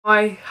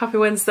Hi, happy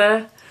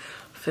Wednesday.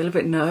 I feel a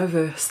bit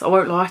nervous. I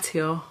won't lie to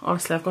you.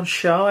 Honestly, I've gone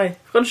shy.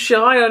 I've gone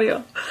shy on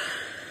you.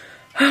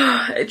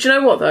 Do you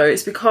know what though?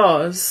 It's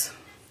because...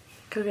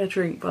 Go get a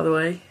drink, by the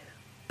way.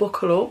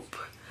 Buckle up.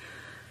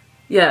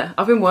 Yeah,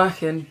 I've been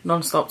working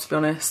non-stop, to be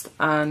honest.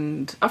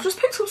 And I've just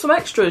picked up some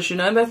extras, you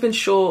know. They've been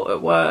short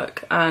at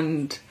work.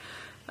 And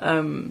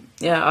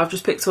yeah, I've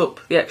just picked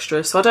up the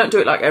extras. So I don't do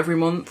it like every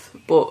month.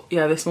 But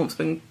yeah, this month's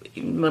been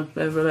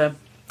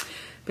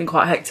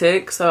quite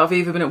hectic. So I've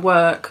either been at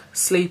work,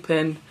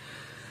 sleeping,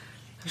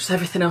 just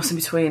everything else in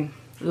between.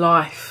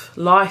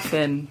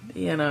 Life-ing,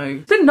 you know.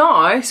 It's been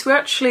nice. We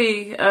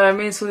actually, me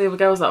and some of the other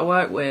girls that I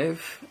work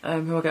with,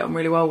 who I get on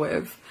really well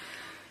with,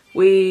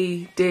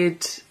 we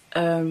did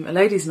a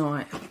ladies'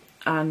 night,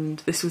 and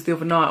this was the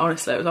other night.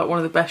 Honestly, it was like one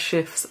of the best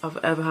shifts I've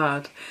ever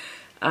had,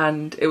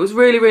 and it was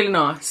really, really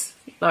nice.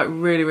 Like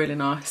really, really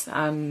nice.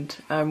 And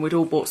we'd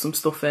all bought some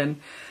stuff in.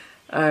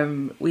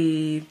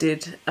 We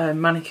did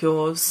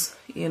manicures,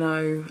 you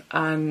know,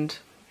 and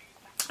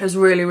it was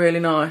really, really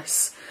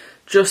nice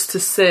just to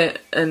sit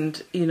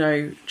and, you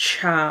know,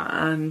 chat.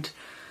 And,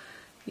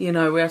 you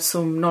know, we had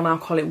some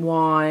non-alcoholic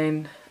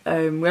wine.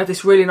 We had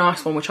this really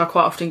nice one which I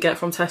quite often get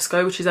from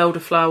Tesco, which is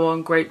elderflower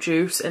and grape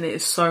juice, and it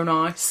is so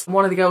nice.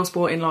 One of the girls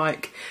brought in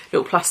like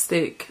little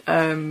plastic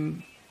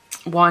wine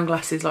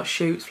glasses, like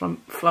shoots,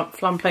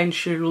 flamplaine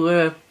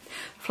shoots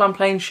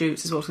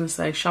is what I was going to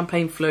say,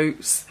 champagne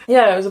flutes.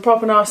 Yeah, it was a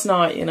proper nice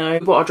night, you know. We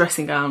bought our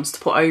dressing gowns to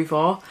put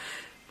over,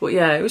 but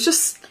yeah, it was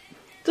just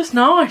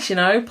nice, you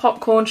know.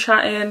 Popcorn,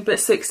 chatting, bit of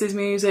 60s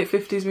music,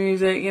 50s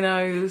music, you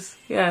know. It was,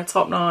 yeah,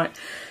 top night.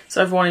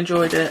 So everyone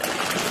enjoyed it.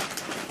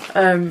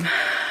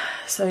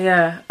 So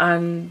yeah,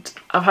 and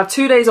I've had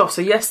 2 days off.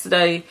 So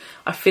yesterday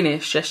I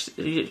finished.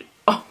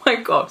 Oh my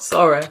god,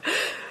 sorry.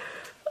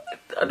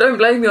 I don't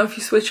blame you if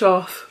you switch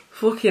off.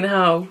 Fucking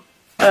hell.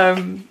 I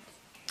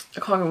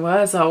can't remember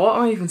words out. What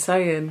am I even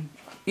saying?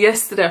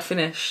 Yesterday I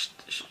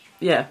finished.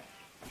 Yeah,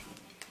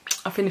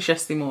 I finished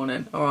yesterday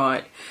morning. All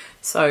right.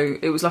 So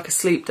it was like a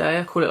sleep day.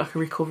 I call it like a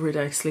recovery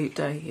day, sleep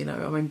day. You know,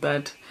 I'm in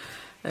bed,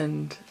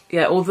 and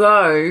yeah.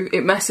 Although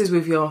it messes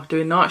with you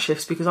doing night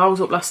shifts, because I was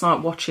up last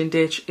night watching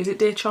Dear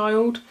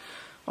Child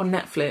on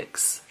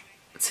Netflix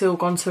till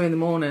gone 2 in the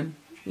morning.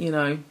 You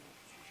know,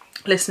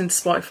 listening to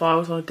Spotify. I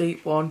was on a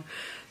deep one.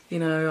 You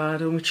know, I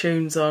had all my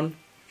tunes on.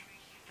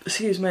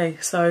 Excuse me.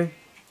 So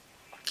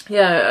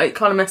yeah, it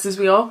kind of messes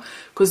me up,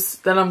 because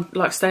then I'm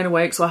like staying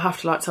awake, so I have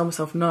to like tell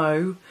myself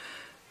no,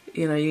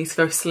 you know, you need to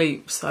go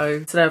sleep. So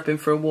today I've been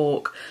for a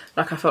walk.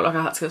 Like I felt like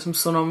I had to get some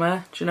sun on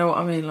me. Do you know what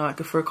I mean? Like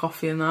go for a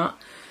coffee and that,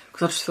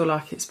 because I just feel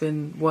like it's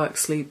been work,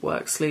 sleep,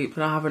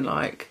 and I haven't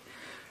like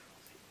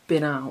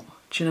been out.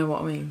 Do you know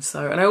what I mean?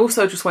 So, and I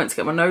also just went to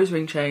get my nose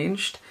ring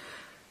changed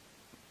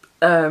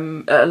at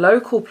a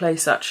local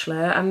place actually,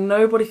 and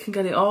nobody can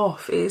get it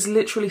off. It is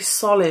literally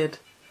solid.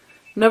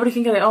 Nobody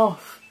can get it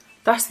off.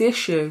 That's the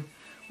issue.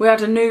 We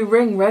had a new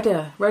ring ready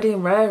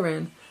and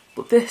raring,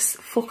 but this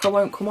fucker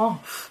won't come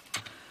off.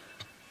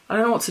 I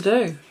don't know what to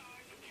do.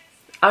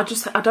 I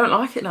don't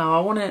like it now. I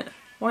want it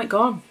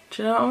gone.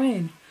 Do you know what I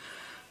mean?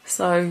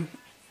 So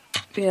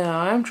yeah,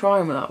 I am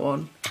trying with that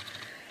one.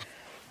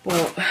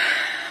 But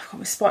I've got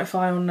my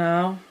Spotify on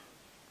now.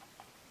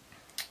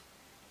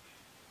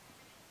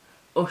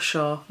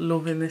 Usher,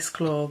 loving this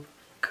club.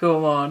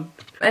 Come on.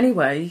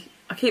 Anyway,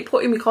 I keep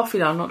putting my coffee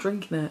down, not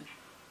drinking it.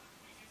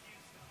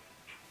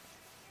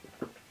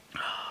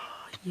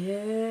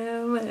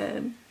 Yeah,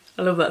 man.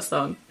 I love that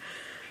song.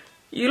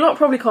 You lot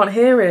probably can't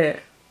hear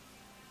it.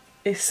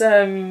 It's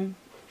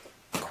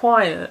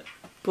quiet,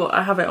 but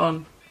I have it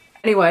on.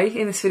 Anyway,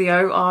 in this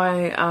video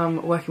I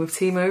am working with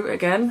TEMU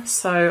again,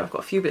 so I've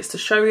got a few bits to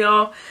show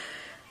y'all.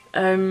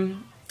 Yeah,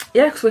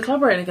 because we're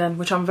collaborating again,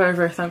 which I'm very,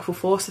 very thankful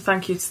for, so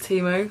thank you to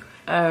TEMU.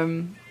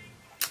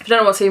 If you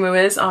don't know what TEMU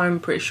is, I'm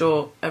pretty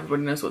sure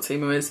everybody knows what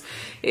TEMU is.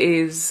 It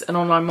is an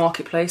online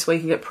marketplace where you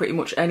can get pretty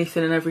much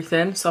anything and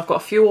everything. So I've got a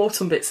few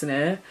autumn bits in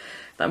here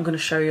that I'm going to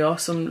show you.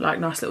 Some like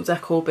nice little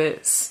decor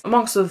bits,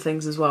 amongst other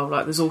things as well.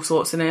 Like there's all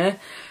sorts in here.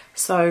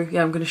 So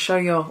yeah, I'm going to show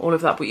you all of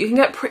that. But you can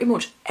get pretty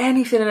much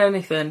anything and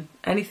anything.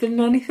 Anything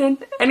and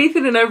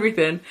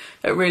everything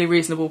at a really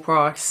reasonable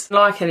price.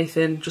 Like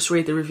anything, just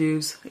read the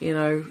reviews, you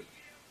know,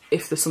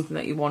 if there's something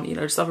that you want, you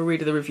know, just have a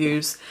read of the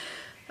reviews.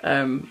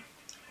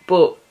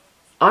 But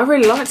I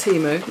really like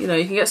TEMU, you know,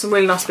 you can get some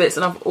really nice bits,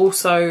 and I've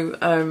also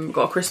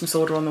got a Christmas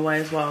order on the way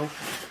as well.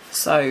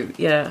 So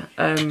yeah,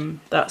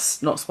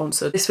 that's not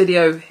sponsored. This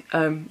video,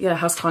 yeah,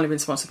 has kindly been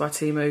sponsored by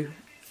TEMU.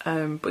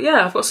 But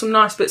yeah, I've got some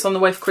nice bits on the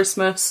way for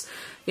Christmas,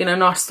 you know,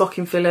 nice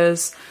stocking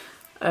fillers.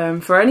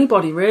 For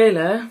anybody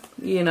really,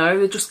 you know,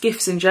 they're just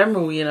gifts in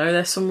general, you know,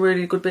 there's some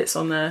really good bits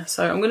on there.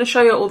 So I'm going to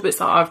show you all the bits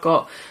that I've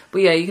got,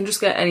 but yeah, you can just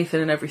get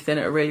anything and everything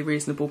at a really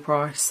reasonable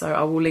price. So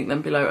I will link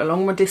them below,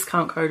 along with my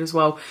discount code as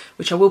well,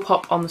 which I will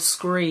pop on the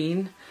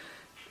screen.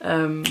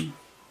 Yeah,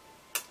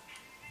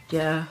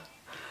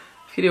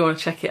 if you do want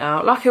to check it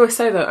out. Like I always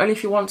say though, only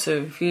if you want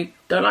to. If you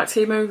don't like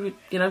TEMU,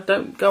 you know,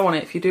 don't go on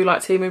it. If you do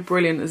like TEMU,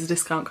 brilliant, there's a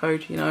discount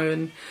code, you know,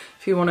 and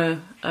if you want to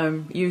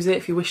use it,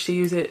 if you wish to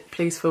use it,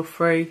 please feel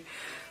free.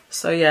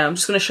 So yeah, I'm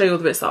just going to show you all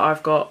the bits that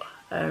I've got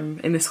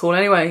in this haul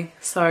anyway.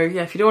 So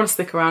yeah, if you do want to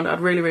stick around, I'd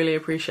really, really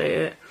appreciate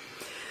it.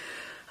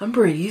 And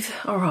breathe,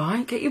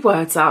 alright, get your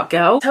words out,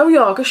 girl. Tell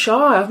Yaga shy,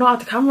 I've not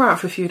had the camera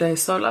out for a few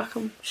days, so like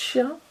I'm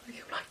shy.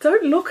 Like,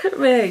 don't look at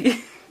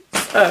me.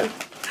 So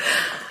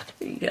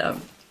yeah,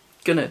 I'm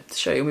gonna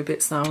show you my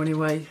bits now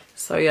anyway.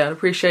 So yeah, I'd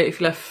appreciate it if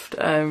you left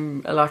a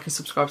like and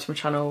subscribe to my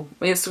channel.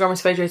 My Instagram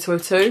is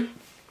FayJ202.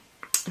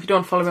 If you don't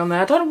want to follow me on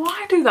there, I don't know why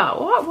I do that.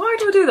 Why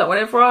do I do that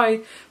whenever I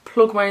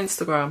plug my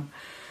Instagram?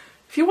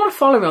 If you want to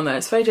follow me on there,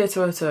 it's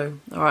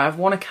FayJ202. Alright, I have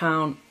one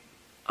account.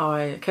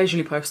 I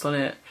occasionally post on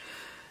it.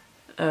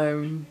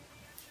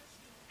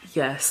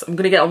 Yes, I'm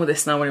going to get on with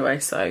this now anyway,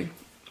 so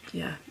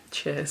yeah,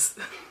 cheers.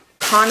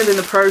 Kind of in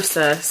the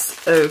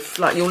process of,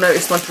 like, you'll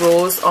notice my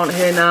drawers aren't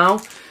here now,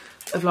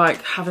 of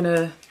like having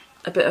a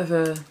bit of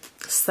a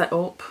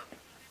setup.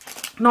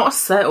 Not a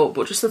setup,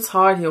 but just a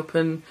tidy up,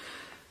 and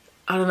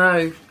I don't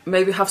know,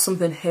 maybe have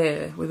something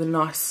here with a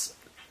nice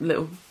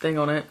little thing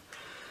on it.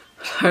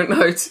 I don't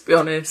know, to be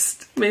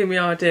honest, me and my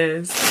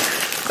ideas.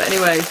 But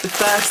anyway, the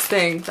first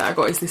thing that I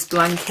got is this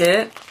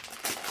blanket.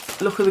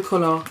 Look at the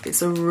colour,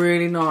 it's a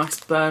really nice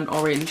burnt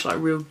orange, like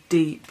real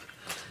deep.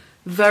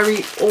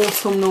 Very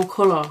autumnal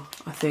colour,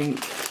 I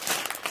think.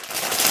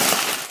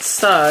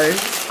 So,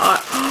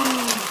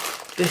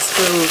 this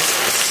feels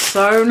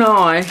so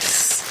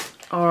nice.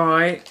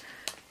 Alright,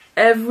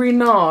 every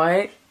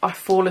night I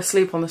fall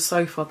asleep on the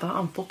sofa. That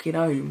I'm fucking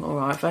home,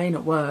 alright, if I ain't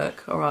at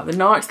work. Alright, the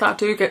nights that I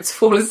do get to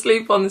fall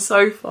asleep on the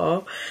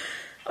sofa,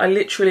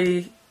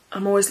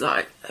 I'm always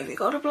like, have you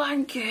got a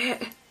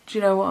blanket? Do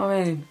you know what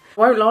I mean? I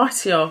won't lie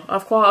to you,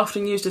 I've quite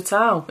often used a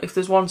towel if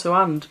there's one to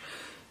hand.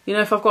 You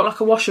know, if I've got like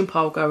a washing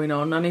pole going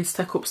on, I need to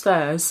take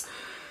upstairs,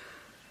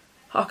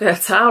 I'll get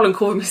a towel and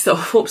cover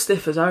myself up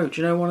stiff as out,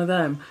 you know, one of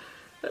them.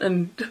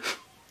 And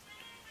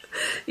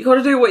you got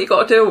to do what you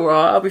got to do,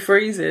 right? I'll be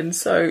freezing,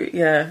 so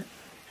yeah.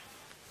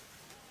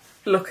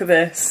 Look at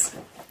this.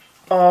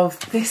 Oh,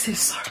 this is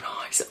so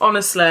nice.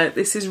 Honestly,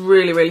 this is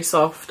really, really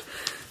soft.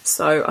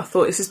 So I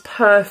thought this is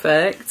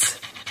perfect.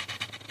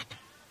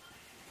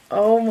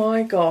 Oh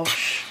my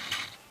gosh.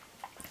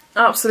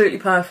 Absolutely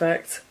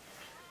perfect.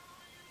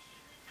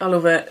 I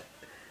love it.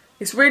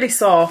 It's really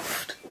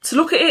soft. To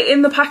look at it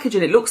in the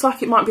packaging, it looks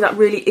like it might be that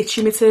really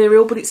itchy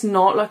material, but it's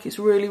not. Like, it's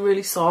really,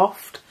 really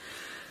soft.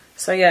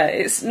 So yeah,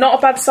 it's not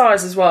a bad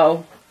size as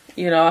well.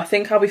 You know, I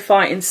think I'll be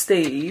fighting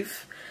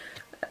Steve,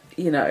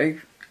 you know,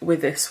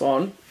 with this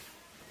one.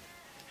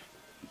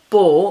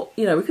 But,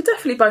 you know, we could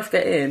definitely both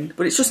get in.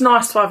 But it's just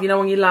nice to have, you know,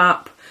 on your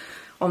lap,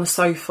 on the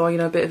sofa, you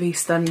know, a bit of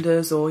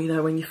EastEnders, or, you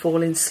know, when you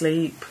fall in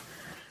sleep.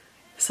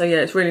 So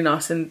yeah, it's really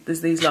nice, and there's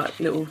these like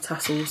little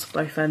tassels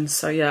both ends.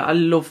 So yeah, I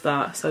love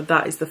that. So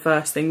that is the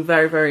first thing.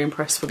 Very, very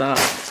impressed with that.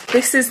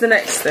 This is the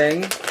next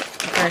thing.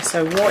 Okay,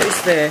 so what is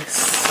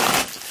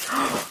this?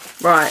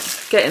 Right,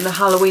 getting the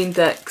Halloween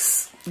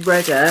decks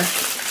ready.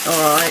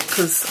 Alright,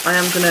 because I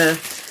am gonna,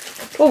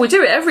 well, we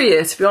do it every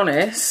year, to be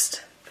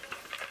honest.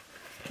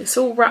 It's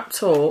all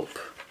wrapped up.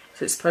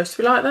 Is it supposed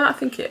to be like that? I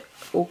think it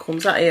all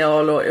comes out here.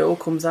 Oh look, it all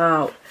comes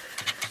out.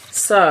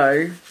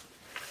 So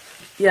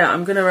yeah,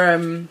 I'm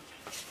gonna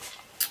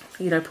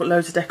you know, put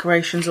loads of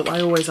decorations up.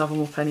 I always have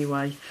them up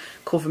anyway.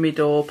 Cover my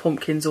door,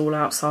 pumpkins all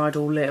outside,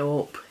 all lit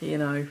up, you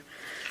know,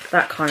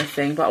 that kind of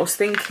thing. But I was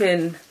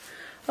thinking,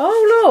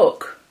 oh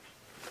look,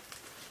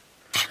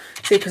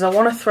 see, because I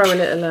want to throw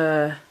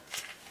a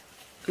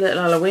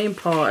little Halloween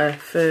party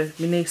for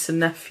my niece and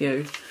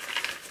nephew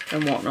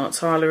and whatnot,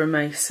 Tyler and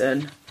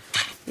Mason.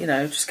 You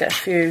know, just get a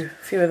few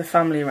of the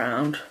family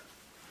around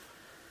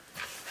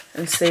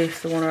and see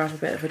if they want to have a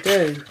bit of a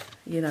do.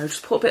 You know,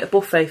 just put a bit of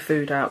buffet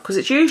food out, because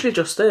it's usually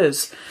just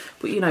us.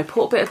 But, you know,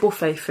 put a bit of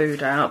buffet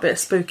food out, a bit of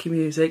spooky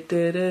music.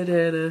 Da, da,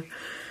 da, da.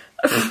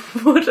 I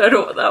don't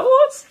know what that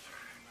was.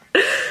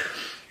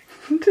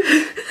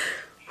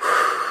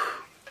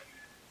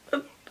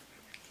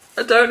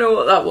 I don't know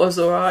what that was,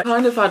 alright.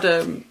 Kind of had,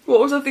 what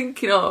was I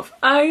thinking of?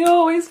 I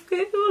always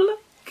feel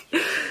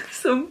like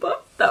somebody.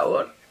 That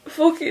one.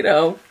 Fucking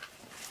hell.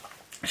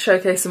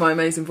 Showcasing my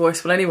amazing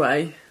voice. Well,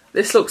 anyway,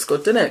 this looks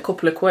good, doesn't it?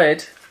 Couple of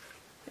quid.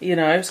 You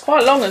know, it's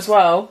quite long as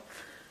well.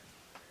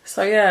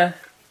 So yeah,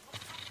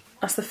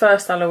 that's the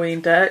first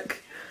Halloween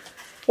deck.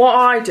 What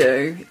I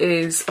do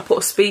is I put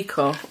a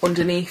speaker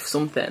underneath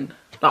something,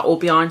 like, or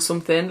behind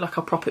something, like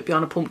I'll prop it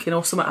behind a pumpkin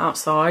or something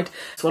outside.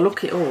 So I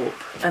look it up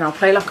and I'll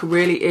play like a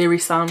really eerie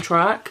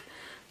soundtrack,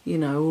 you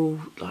know, all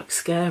like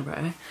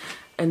scary.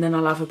 And then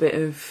I'll have a bit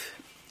of,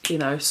 you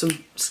know,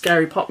 some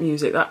scary pop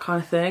music, that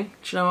kind of thing.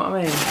 Do you know what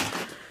I mean?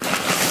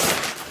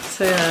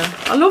 So yeah,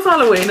 I love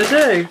Halloween, I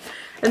do.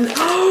 And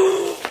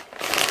oh,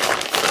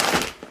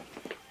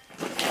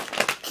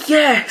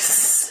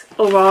 yes,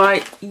 all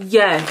right,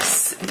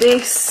 yes,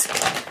 these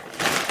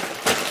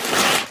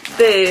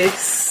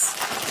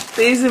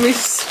are my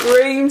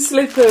Scream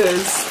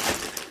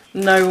slippers.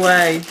 No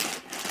way.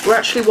 We're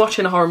actually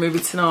watching a horror movie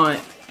tonight.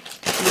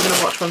 We're going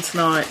to watch one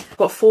tonight. I've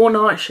got 4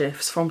 night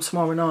shifts from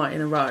tomorrow night in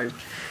a row.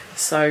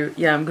 So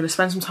yeah, I'm going to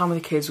spend some time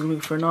with the kids. We're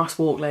going to go for a nice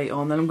walk later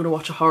on. Then I'm going to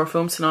watch a horror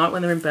film tonight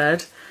when they're in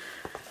bed.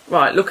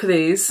 Right, look at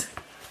these.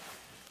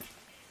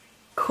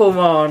 Come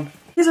on.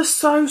 These are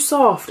so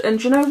soft, and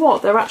do you know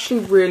what? They're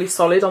actually really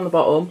solid on the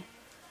bottom.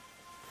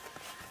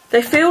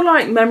 They feel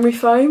like memory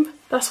foam.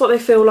 That's what they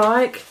feel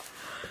like.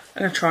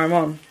 I'm going to try them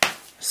on.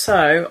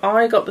 So,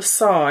 I got the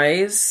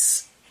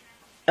size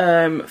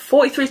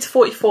 43 to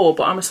 44,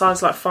 but I'm a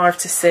size like 5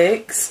 to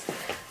 6.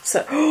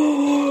 So,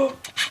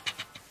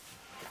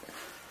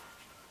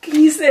 can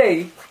you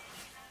see?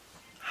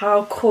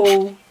 How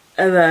cool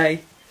are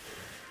they?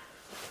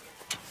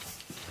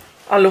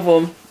 I love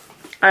them.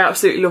 I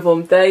absolutely love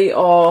them. They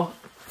are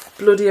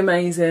bloody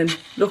amazing.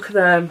 Look at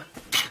them.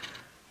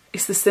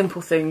 It's the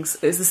simple things.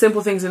 It's the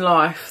simple things in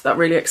life that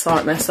really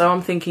excite me. So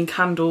I'm thinking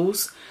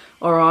candles.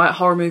 Alright,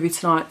 horror movie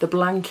tonight. The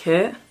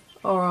blanket.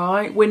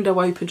 Alright, window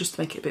open just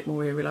to make it a bit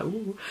more eerie. Like,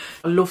 ooh.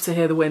 I love to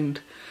hear the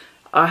wind.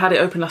 I had it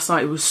open last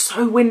night. It was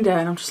so windy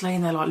and I'm just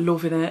laying there like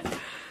loving it.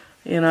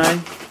 You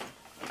know.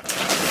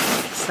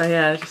 So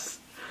yeah,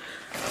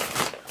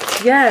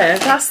 yeah,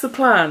 that's the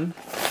plan.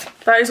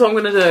 That is what I'm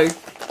going to do.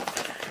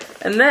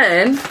 And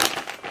then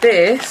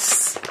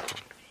this.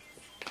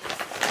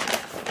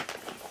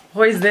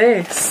 What is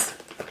this?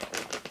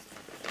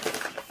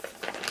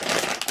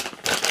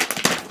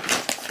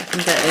 I can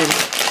get in.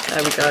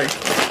 There we go.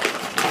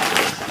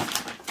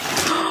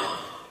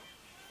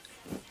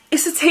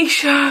 It's a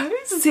t-shirt.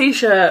 It's a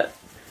t-shirt.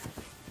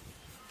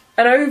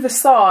 An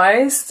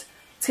oversized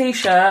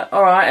t-shirt.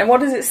 Alright, and what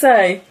does it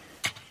say?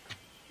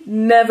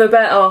 Never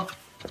better.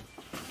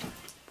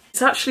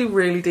 It's actually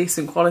really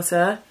decent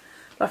quality.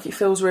 Like, it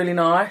feels really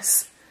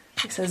nice.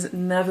 It says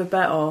never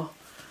better.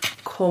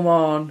 Come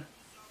on.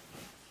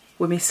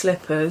 With me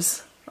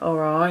slippers.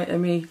 Alright,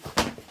 and me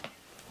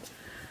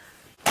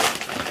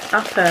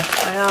happy.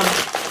 I am.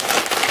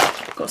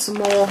 Got some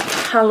more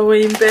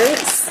Halloween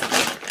bits.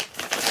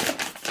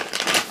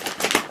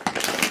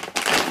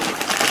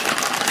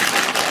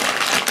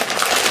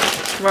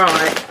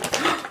 Right.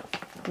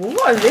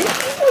 What is this?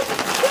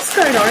 What's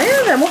going on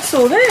here then? What's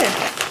all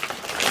this?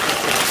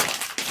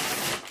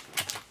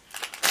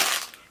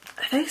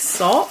 Are they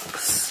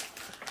socks?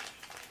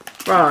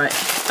 Right,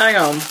 hang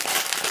on.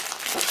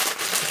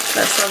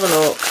 Let's have a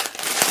look.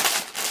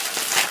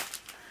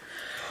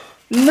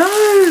 No.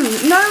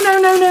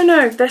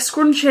 They're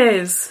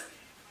scrunchies.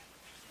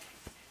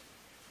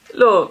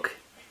 Look.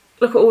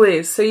 Look at all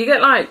these. So you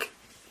get like,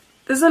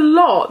 there's a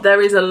lot.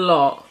 There is a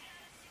lot.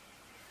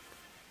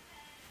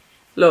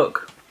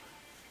 Look.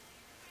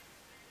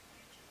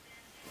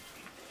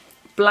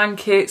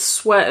 Blankets,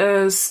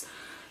 sweaters,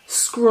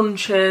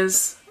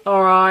 scrunchies.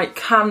 Alright,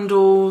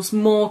 candles,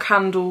 more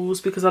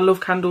candles, because I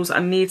love candles. I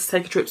need to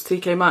take a trip to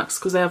TK Maxx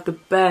because they have the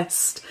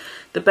best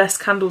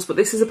candles. But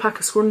this is a pack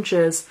of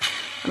scrunchies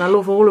and I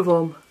love all of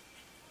them.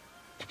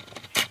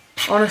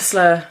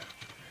 Honestly.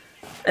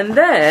 And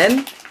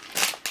then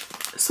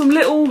some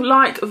little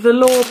like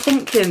velour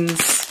pumpkins.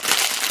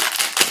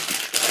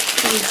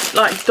 Just,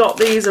 like, dot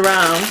these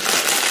around.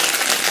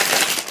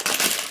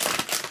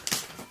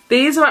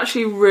 These are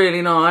actually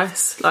really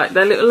nice. Like,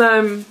 they're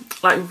little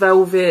like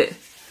velvet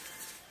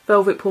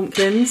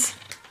pumpkins.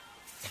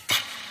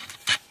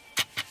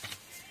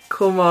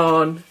 Come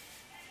on.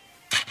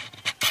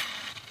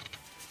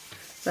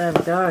 There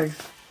we go.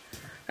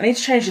 I need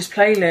to change this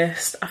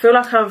playlist. I feel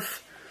like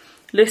I've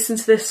listened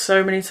to this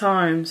so many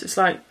times. It's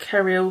like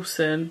Kerry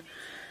Olsen,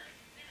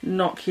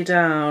 Knock You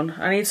Down.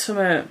 I need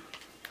something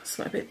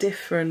a bit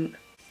different.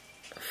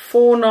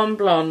 4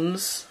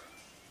 Non-Blondes.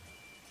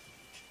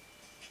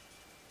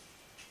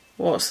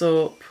 What's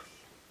up?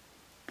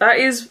 That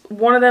is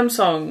one of them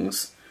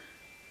songs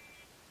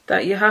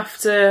that you have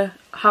to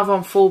have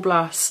on full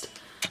blast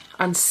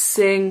and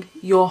sing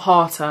your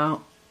heart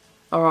out.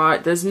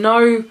 Alright, there's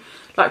no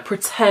like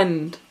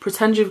pretend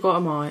you've got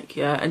a mic,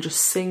 yeah, and just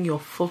sing your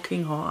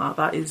fucking heart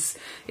out. It's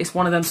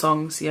one of them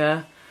songs,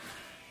 yeah.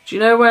 Do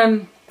you know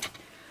when,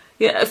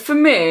 yeah, for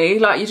me,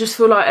 like, you just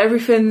feel like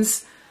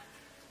everything's,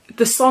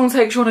 the song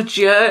takes you on a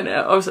journey.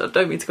 I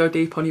don't mean to go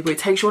deep on you, but it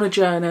takes you on a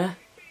journey.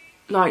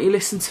 Like, you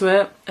listen to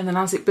it and then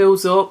as it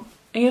builds up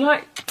and you're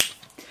like,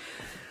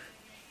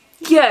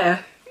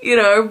 yeah, you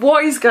know,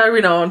 what is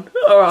going on?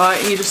 Alright,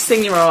 and you just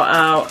sing your heart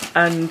out,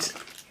 and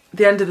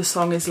the end of the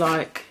song is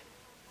like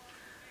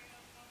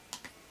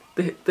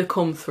the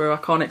come through. I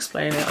can't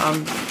explain it.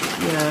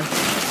 Yeah,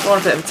 I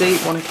want a bit of a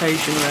deep one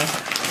occasionally.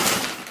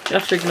 You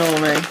have to ignore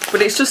me.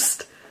 But it's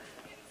just,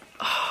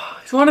 oh,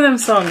 it's one of them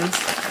songs.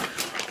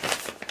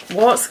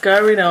 What's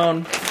going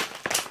on?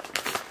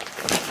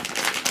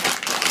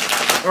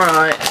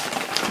 Right,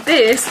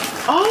 this,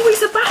 oh,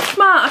 it's a bath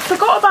mat. I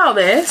forgot about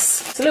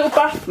this. It's a little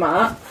bath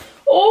mat.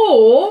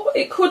 Or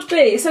it could be,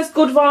 it says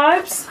good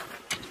vibes.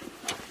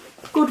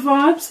 Good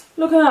vibes.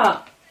 Look at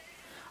that.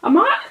 I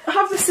might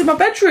have this in my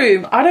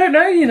bedroom. I don't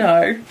know, you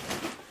know.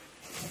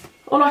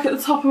 Or like at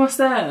the top of my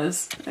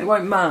stairs. It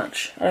won't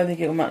match. I don't think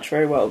it'll match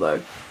very well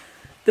though.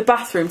 The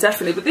bathroom,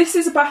 definitely. But this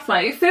is a bath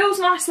mat. It feels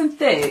nice and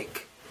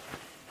thick.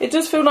 It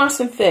does feel nice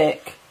and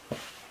thick.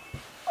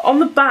 On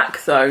the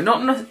back though,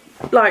 not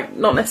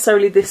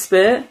necessarily this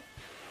bit.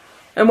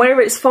 And where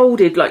it's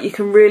folded, like, you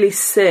can really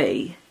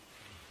see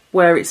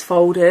where it's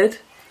folded. Do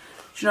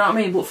you know what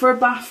I mean? But for a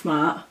bath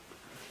mat,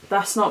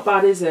 that's not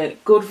bad, is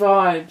it? Good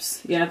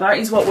vibes. Yeah, that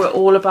is what we're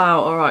all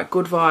about. All right,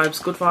 good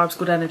vibes,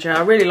 good energy.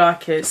 I really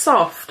like it. It's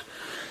soft.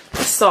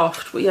 It's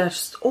soft, but yeah,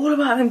 just all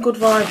about them good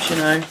vibes, you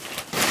know.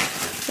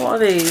 What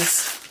are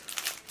these?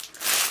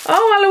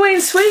 Oh, Halloween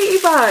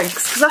sweetie bags,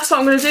 because that's what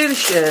I'm going to do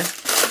this year.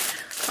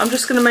 I'm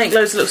just going to make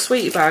loads of little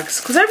sweetie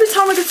bags, because every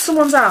time I go to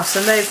someone's house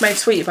and they've made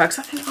sweetie bags,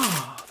 I think,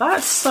 oh,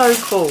 that's so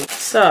cool.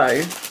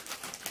 So,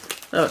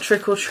 oh,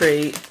 trick or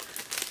treat.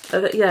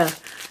 Yeah,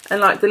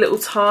 and like the little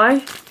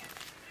tie.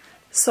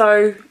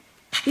 So,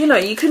 you know,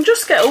 you can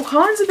just get all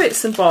kinds of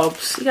bits and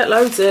bobs. You get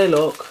loads here,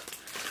 look.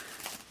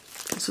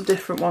 Some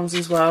different ones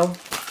as well.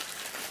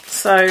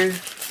 So,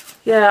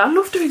 yeah, I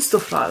love doing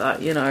stuff like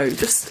that, you know.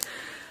 Just,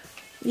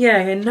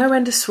 yeah, no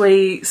end of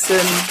sweets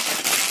and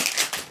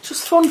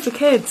just fun for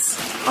kids.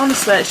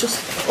 Honestly, it's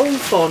just all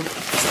fun.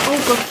 It's all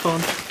good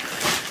fun.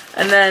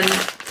 And then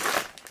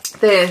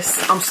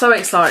this, I'm so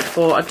excited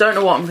for. I don't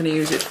know what I'm going to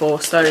use it for.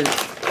 So,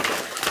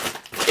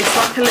 it's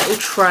like a little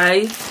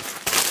tray.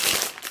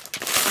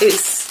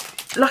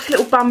 It's like a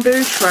little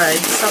bamboo tray.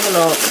 Let's have a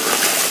look.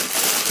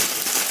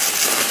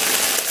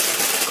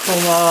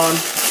 Come on.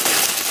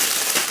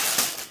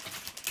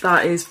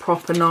 That is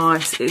proper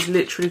nice. It's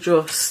literally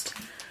just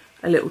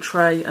a little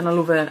tray and I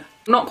love it.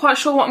 Not quite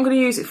sure what I'm going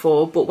to use it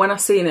for, but when I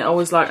seen it I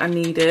was like, I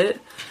need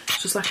it.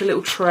 It's just like a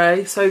little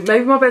tray. So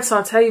maybe my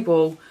bedside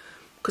table,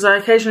 because I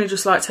occasionally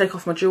just like take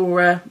off my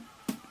jewellery,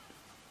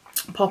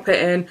 pop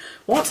it in.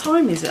 What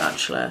time is it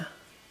actually?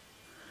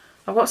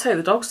 I've got to take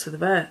the dogs to the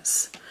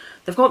vets.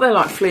 They've got their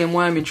like flea and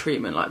worming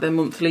treatment, like their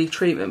monthly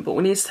treatment, but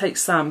we need to take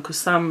Sam because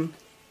Sam,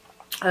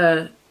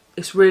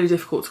 it's really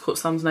difficult to cut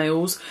Sam's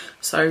nails,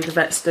 so the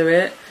vets do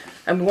it.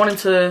 And we want him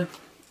to,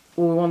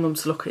 well, we want them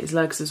to look at his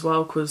legs as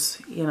well because,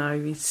 you know,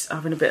 he's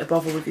having a bit of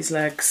bother with his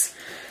legs.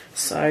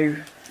 So,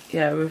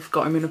 yeah, we've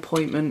got him an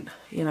appointment,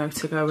 you know,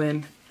 to go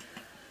in.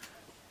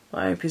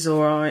 I hope he's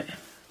alright.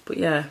 But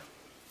yeah,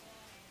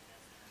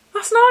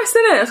 that's nice,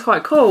 isn't it? That's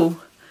quite cool.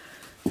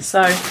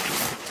 So,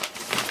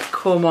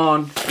 come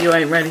on, you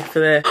ain't ready for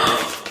this.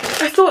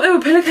 I thought they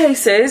were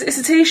pillowcases. It's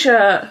a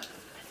t-shirt.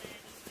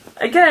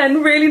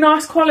 Again, really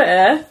nice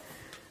quality.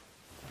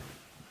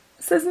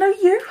 It says no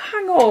you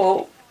hang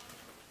up.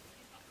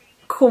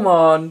 Come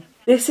on.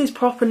 This is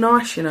proper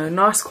nice, you know,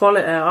 nice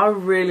quality. I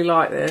really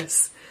like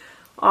this.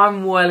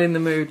 I'm well in the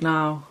mood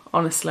now,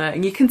 honestly.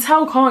 And you can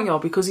tell, can't you?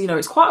 Because, you know,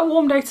 it's quite a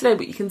warm day today,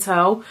 but you can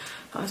tell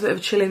there's a bit of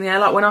a chill in the air.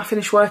 Like when I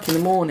finish work in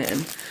the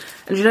morning,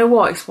 and you know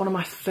what? It's one of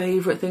my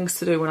favourite things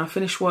to do when I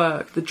finish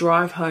work, the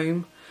drive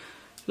home.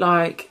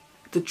 Like,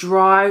 the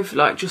drive,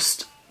 like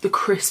just the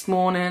crisp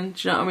morning.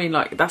 Do you know what I mean?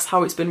 Like, that's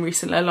how it's been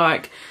recently.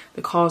 Like,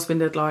 the car's been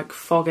dead, like,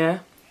 foggy.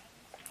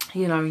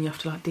 You know, and you have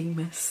to, like,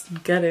 demist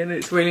and get in.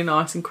 It's really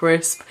nice and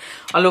crisp.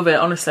 I love it,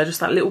 honestly.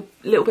 Just that little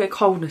bit of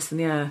coldness in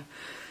the air.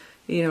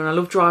 You know, and I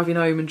love driving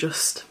home and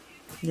just,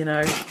 you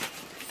know,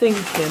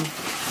 thinking.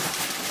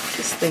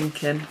 Just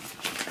thinking.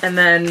 And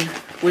then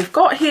we've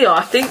got here,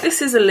 I think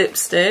this is a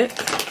lipstick.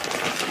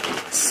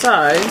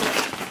 So,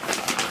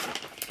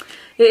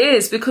 it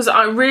is, because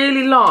I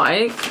really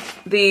like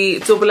the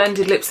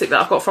double-ended lipstick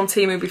that I've got from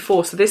TEMU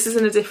before. So this is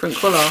in a different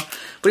colour,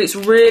 but it's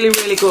really,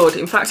 really good.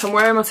 In fact, I'm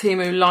wearing my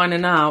TEMU liner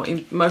now.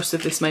 Most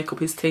of this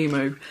makeup is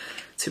TEMU,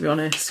 to be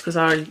honest, because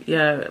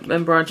yeah,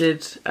 remember I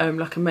did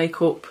like a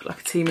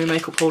TEMU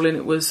makeup haul, and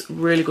it was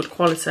really good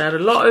quality. I had a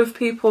lot of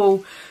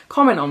people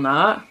comment on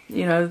that,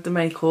 you know, the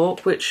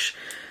makeup, which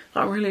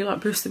like really like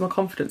boosted my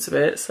confidence a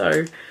bit.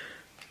 So,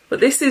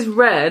 but this is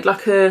red,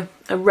 like a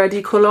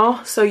reddy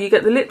colour. So you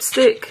get the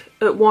lipstick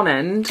at one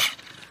end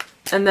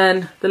and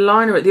then the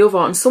liner at the other.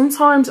 And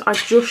sometimes I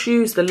just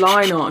use the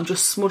liner and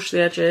just smudge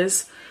the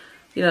edges.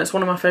 You know, it's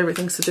one of my favourite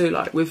things to do,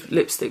 like with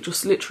lipstick.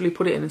 Just literally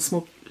put it in and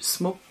smudge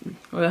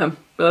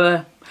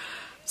the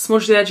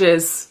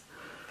edges.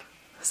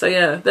 So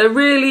yeah, they're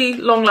really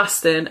long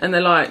lasting and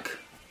they're like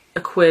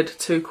 £1,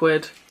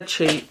 £2. They're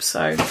cheap,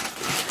 so.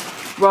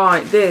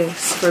 Right,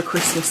 this for a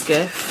Christmas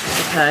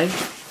gift, okay.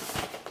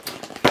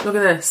 Look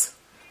at this.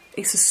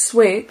 It's a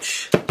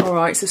Switch,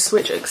 alright, it's a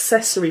Switch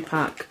accessory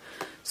pack.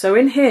 So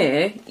in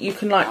here, you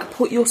can like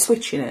put your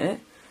Switch in it.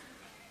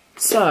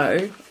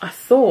 So I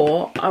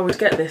thought I would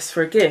get this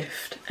for a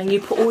gift. And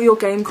you put all your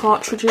game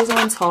cartridges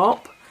on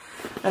top.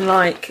 And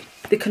like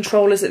the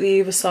controllers at the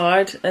either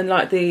side. And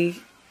like the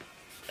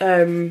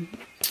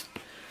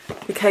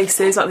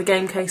cases, like the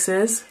game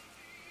cases.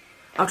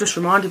 I've just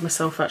reminded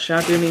myself actually,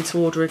 I do need to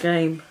order a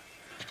game.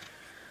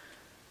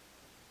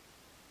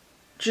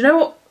 Do you know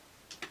what?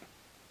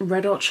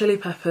 Red Hot Chili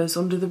Peppers,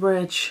 Under the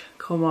Bridge.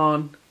 Come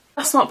on.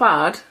 That's not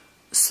bad.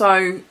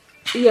 So,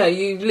 yeah,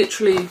 you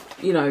literally,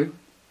 you know,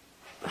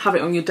 have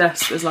it on your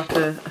desk as like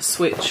a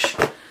Switch.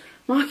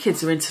 My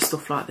kids are into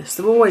stuff like this.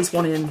 They're always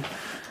wanting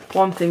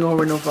one thing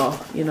or another,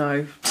 you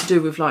know, to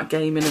do with like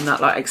gaming and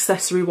that, like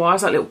accessory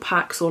wise, like little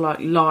packs or like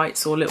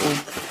lights or little,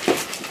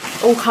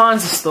 all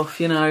kinds of stuff,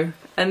 you know.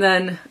 And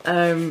then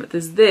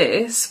there's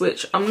this,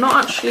 which I'm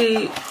not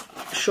actually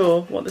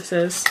sure what this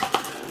is.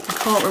 I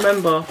can't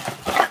remember.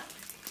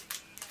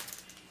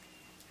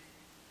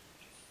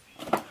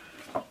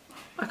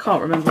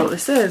 can't remember what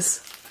this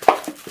is.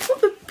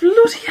 What the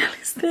bloody hell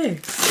is this?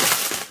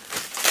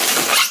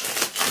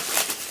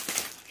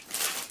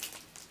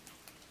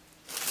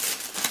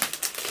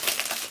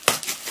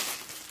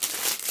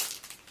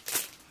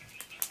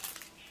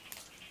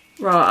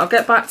 Right, I'll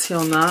get back to you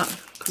on that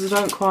because I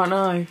don't quite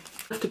know. I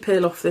have to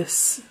peel off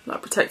this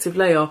like protective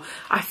layer.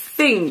 I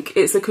think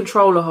it's a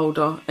controller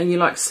holder and you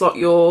like slot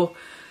your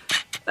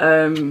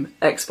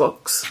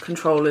Xbox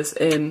controllers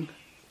in.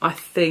 I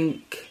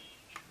think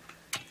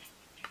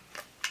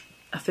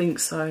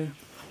so.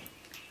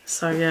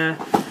 So yeah,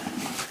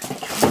 I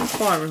can't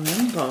quite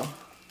remember.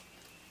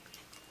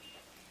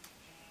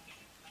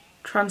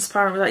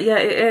 Transparent with that, yeah,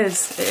 it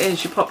is. It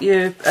is. You pop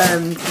your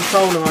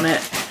controller on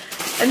it,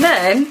 and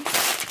then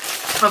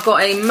I've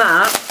got a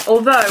mat,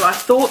 although I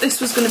thought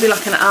this was going to be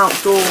like an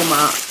outdoor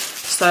mat,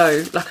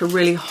 so like a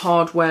really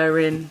hard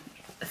wearing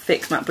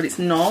thick mat, but it's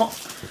not.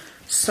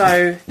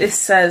 So this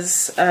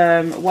says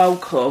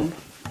welcome,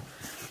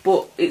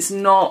 but it's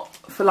not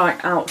for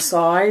like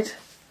outside.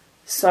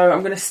 So I'm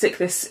going to stick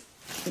this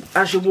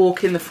as you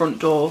walk in the front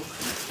door,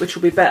 which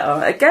will be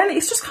better. Again,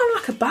 it's just kind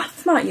of like a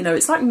bath mat, you know,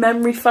 it's like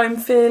memory foam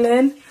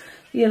feeling,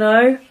 you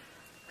know.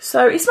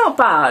 So it's not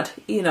bad,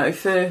 you know,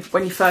 for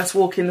when you first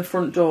walk in the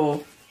front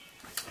door.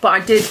 But I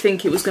did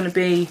think it was going to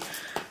be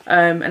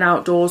an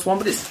outdoors one.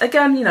 But it's,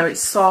 again, you know,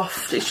 it's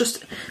soft. It's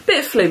just a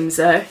bit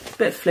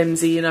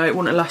flimsy, you know. It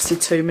wouldn't have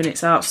lasted 2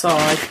 minutes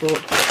outside.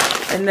 But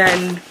and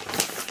then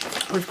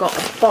we've got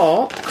a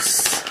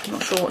box. I'm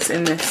not sure what's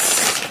in this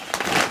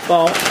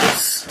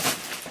box.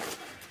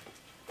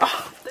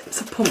 Oh,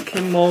 it's a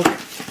pumpkin mug.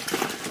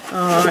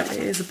 Alright,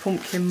 it is a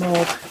pumpkin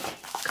mug.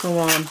 Come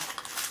on.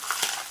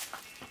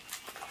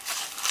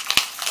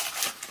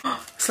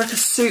 It's like a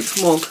soup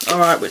mug,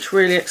 alright, which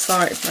really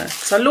excited me.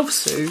 Because I love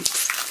soup.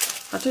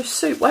 I do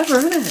soup weather,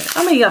 isn't it?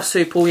 I mean, you have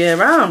soup all year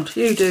round.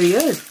 You do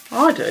you.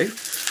 I do.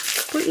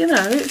 But, you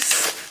know,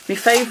 it's my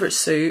favourite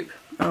soup.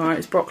 Alright,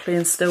 it's broccoli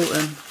and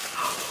Stilton.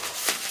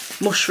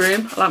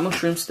 Mushroom. I like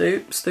mushroom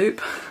soup.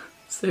 Soup.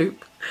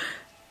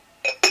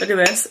 Look at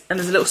this. And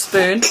there's a little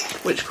spoon,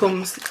 which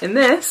comes in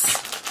this.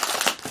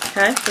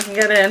 Okay, so I can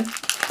get in.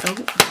 Oh,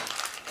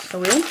 are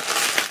we in?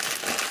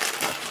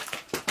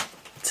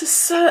 To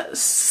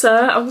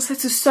sir, I was going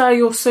to say to stir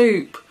your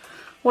soup.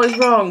 What is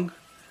wrong?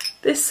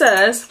 This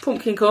says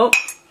pumpkin cup.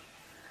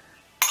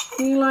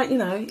 You like, you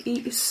know,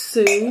 eat your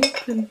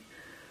soup and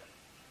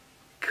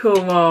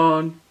come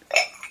on,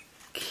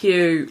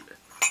 cute.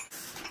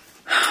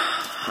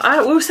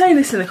 We were saying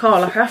this in the car.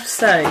 Like, I have to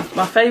say,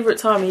 my favourite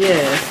time of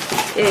year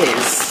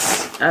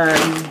is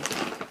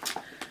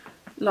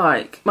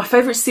like my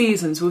favourite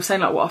seasons. We were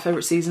saying like what our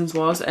favourite seasons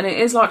was, and it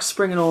is like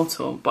spring and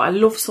autumn. But I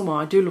love summer.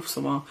 I do love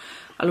summer.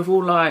 I love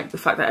all like the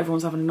fact that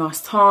everyone's having a nice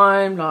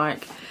time,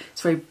 like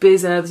it's very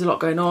busy, there's a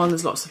lot going on,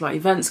 there's lots of like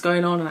events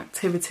going on and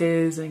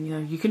activities, and you know,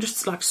 you can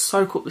just like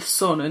soak up the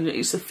sun and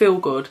it's a feel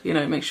good, you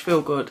know, it makes you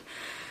feel good.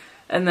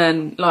 And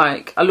then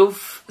like, I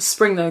love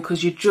spring though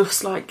because you're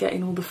just like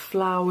getting all the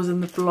flowers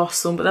and the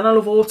blossom, but then I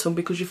love autumn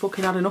because you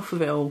fucking had enough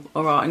of it all,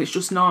 alright, and it's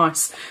just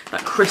nice,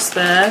 that crisp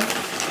air,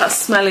 that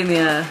smell in the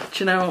air, do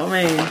you know what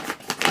I mean?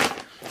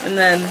 And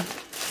then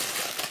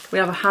we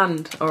have a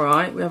hand,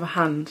 alright, we have a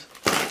hand.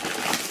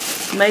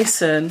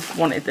 Mason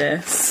wanted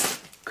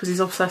this because he's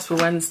obsessed with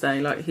Wednesday,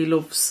 like he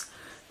loves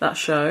that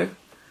show.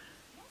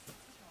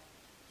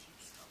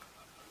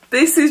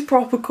 This is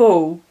proper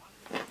cool.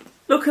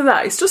 Look at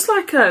that, it's just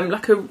like a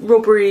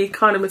rubbery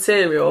kind of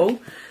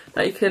material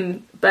that you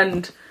can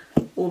bend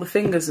all the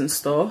fingers and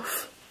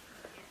stuff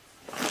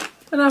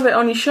and have it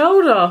on your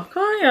shoulder,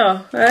 can't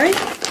you, eh?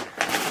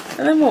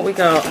 And then what we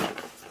got?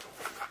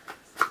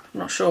 I'm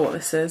not sure what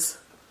this is.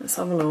 Let's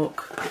have a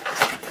look.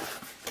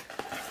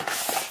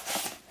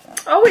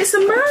 Oh, it's a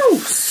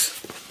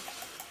mouse.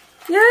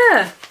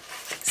 Yeah,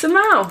 it's a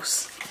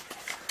mouse.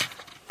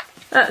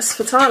 That's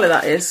for Tyler,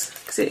 that is,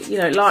 because it, you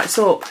know, lights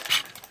up.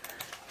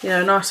 You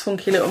know, nice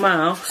funky little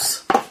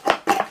mouse.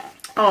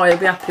 Oh, he'll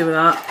be happy with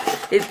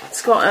that.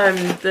 It's got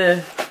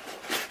the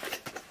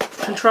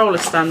controller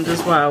stand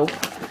as well.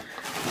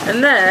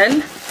 And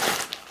then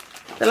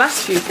the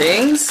last few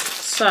things.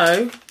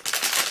 So,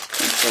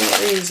 let's see what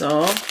these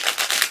are.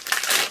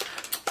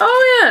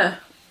 Oh yeah.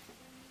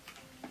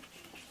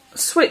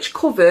 Switch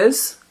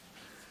covers,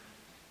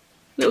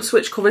 little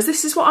switch covers.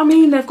 This is what I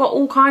mean, they've got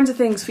all kinds of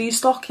things for your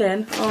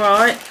stocking.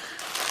 Alright,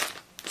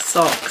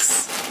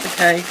 socks.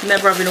 Okay, you can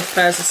never have enough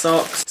pairs of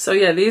socks. So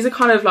yeah, these are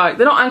kind of like,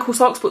 they're not ankle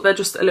socks, but they're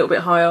just a little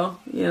bit higher,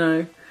 you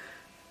know.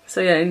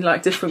 So yeah, in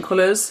like different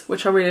colours,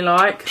 which I really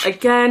like.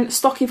 Again,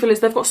 stocking fillers,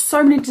 they've got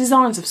so many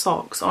designs of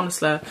socks,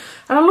 honestly. And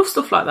I love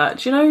stuff like that.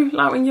 Do you know,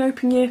 like when you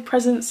open your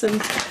presents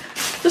and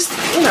just,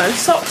 you know,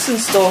 socks and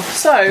stuff.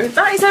 So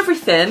that is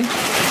everything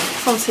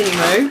from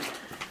TEMU.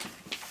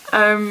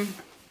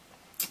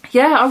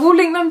 Yeah, I will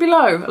link them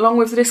below along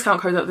with the discount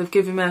code that they've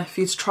given me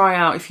for you to try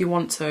out if you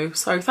want to.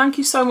 So thank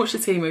you so much to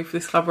TEMU for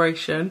this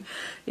collaboration.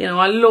 You know,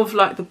 I love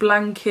like the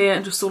blanket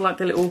and just all like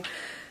the little,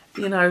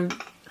 you know,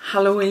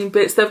 Halloween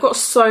bits. They've got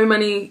so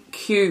many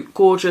cute,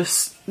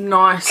 gorgeous,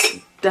 nice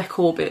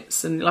decor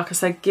bits and, like I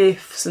said,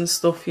 gifts and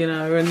stuff, you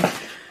know. And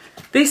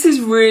this is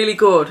really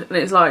good, and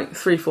it's like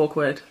 £3-4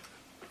 quid.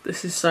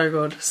 This is so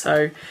good.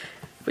 So,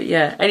 but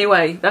yeah,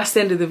 anyway, that's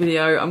the end of the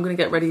video. I'm gonna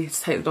get ready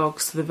to take the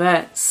dogs to the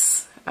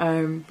vets.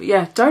 But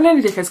yeah, don't let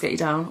any dickheads get you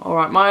down. All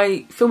right,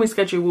 my filming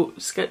schedule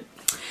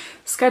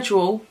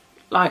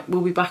like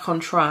will be back on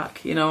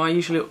track. You know, I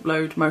usually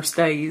upload most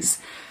days,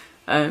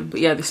 but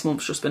yeah, this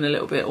month's just been a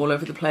little bit all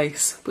over the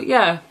place. But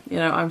yeah, you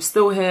know, I'm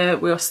still here.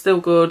 We are still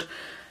good.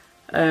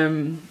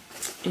 You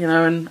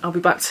know, and I'll be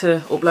back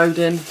to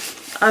uploading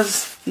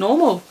as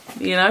normal.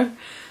 You know.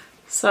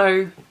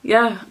 So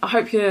yeah, I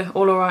hope you're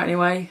all alright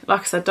anyway.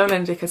 Like I said, don't let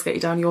any dickheads get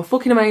you down. You're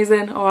fucking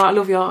amazing. Alright, I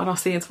love you all, and I'll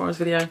see you in tomorrow's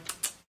video.